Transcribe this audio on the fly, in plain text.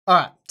All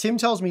right. Tim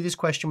tells me this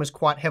question was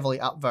quite heavily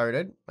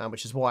upvoted,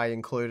 which is why I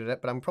included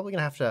it, but I'm probably going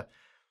to have to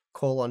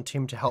call on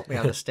Tim to help me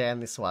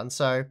understand this one.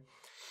 So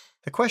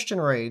the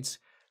question reads,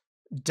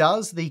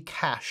 does the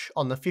cache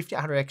on the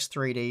 5800X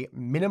 3D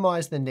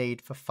minimize the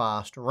need for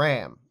fast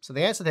RAM? So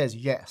the answer there is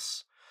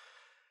yes.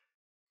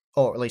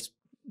 Or at least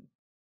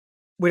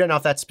we don't know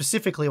if that's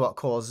specifically what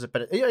causes it,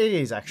 but it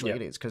is actually,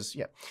 it is, because,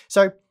 yeah.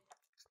 So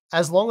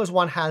as long as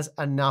one has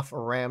enough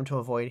RAM to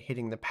avoid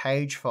hitting the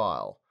page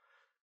file,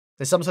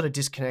 there's some sort of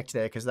disconnect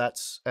there because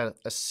that's a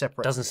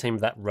separate... Doesn't seem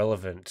that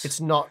relevant.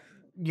 It's not...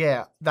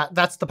 Yeah,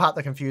 that's the part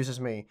that confuses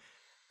me,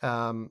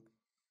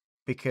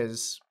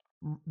 because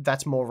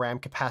that's more RAM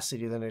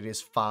capacity than it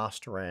is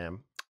fast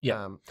RAM.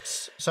 Yeah.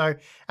 So, and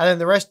then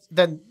the rest,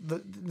 then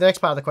the next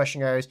part of the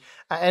question goes,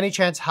 any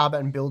chance Hub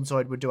and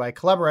BuildZoid would do a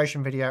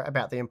collaboration video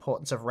about the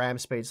importance of RAM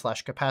speed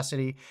 /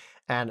 capacity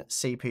and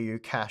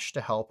CPU cache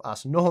to help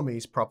us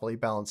normies properly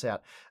balance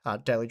out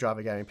daily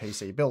driver gaming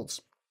PC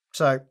builds?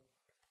 So,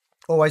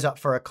 always up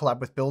for a collab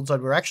with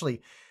BuildZoid. We're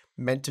actually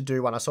meant to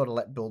do one. I sort of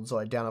let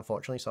BuildZoid down,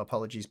 unfortunately, so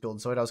apologies,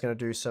 BuildZoid. I was going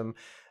to do some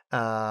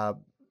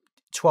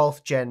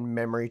 12th gen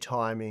memory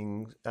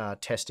timing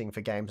testing for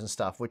games and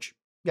stuff, which,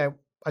 you know,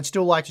 I'd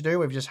still like to do.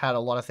 We've just had a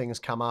lot of things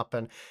come up,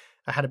 and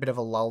I had a bit of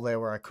a lull there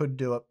where I could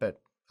do it,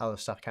 but other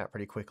stuff came up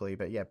pretty quickly.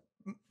 But yeah,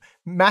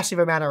 massive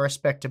amount of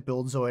respect to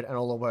BuildZoid and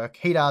all the work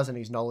he does and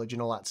his knowledge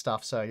and all that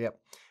stuff. So yeah,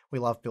 we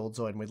love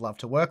BuildZoid and we'd love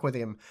to work with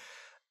him.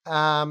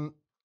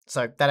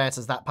 So that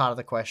answers that part of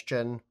the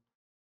question.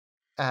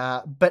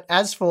 But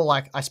as for,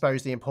 like, I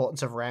suppose the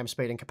importance of RAM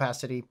speed and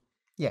capacity,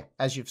 yeah,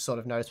 as you've sort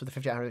of noticed with the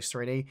 5800X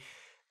 3D,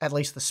 at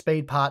least the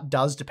speed part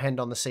does depend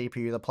on the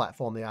CPU, the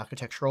platform, the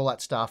architecture, all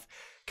that stuff.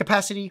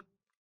 Capacity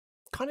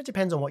kind of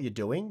depends on what you're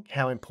doing,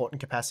 how important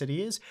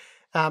capacity is.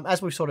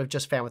 As we've sort of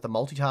just found with the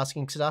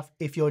multitasking stuff,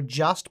 if you're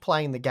just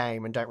playing the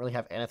game and don't really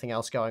have anything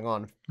else going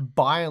on,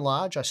 by and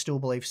large, I still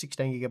believe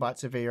 16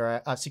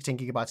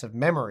 gigabytes of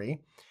memory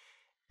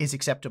is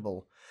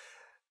acceptable.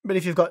 But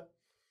if you've got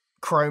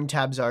Chrome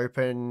tabs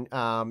open,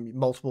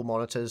 multiple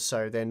monitors,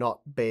 so they're not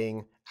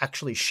being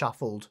actually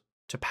shuffled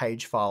to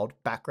page filed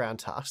background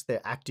tasks,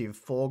 they're active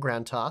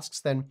foreground tasks,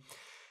 then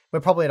we're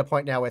probably at a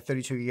point now where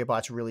 32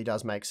 gigabytes really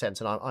does make sense,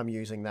 and I'm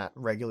using that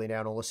regularly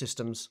now in all the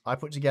systems I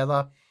put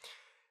together.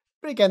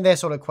 But again, they're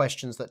sort of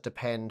questions that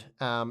depend.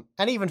 And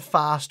even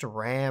fast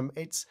RAM,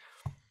 it's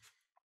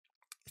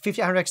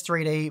 5800X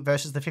 3D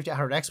versus the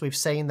 5800X. We've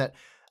seen that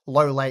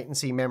low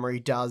latency memory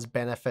does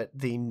benefit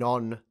the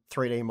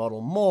non-3D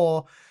model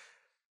more,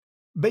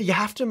 but you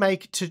have to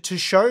make, to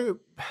show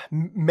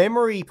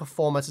memory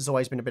performance has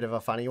always been a bit of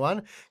a funny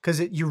one, because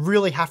you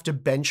really have to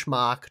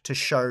benchmark to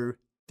show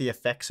the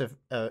effects of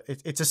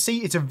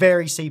it's a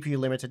very CPU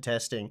limited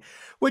testing,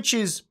 which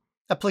is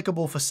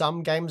applicable for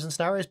some games and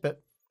scenarios,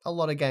 but a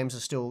lot of games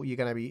are still, you're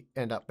going to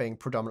end up being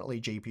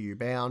predominantly GPU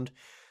bound.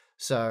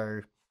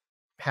 So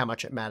how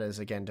much it matters,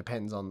 again,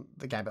 depends on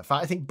the game. But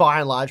I think by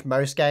and large,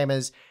 most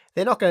gamers,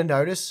 they're not going to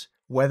notice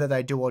whether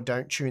they do or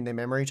don't tune their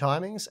memory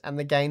timings, and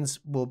the gains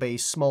will be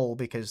small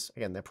because,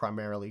 again, they're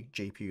primarily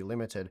GPU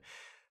limited.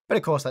 But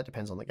of course, that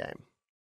depends on the game.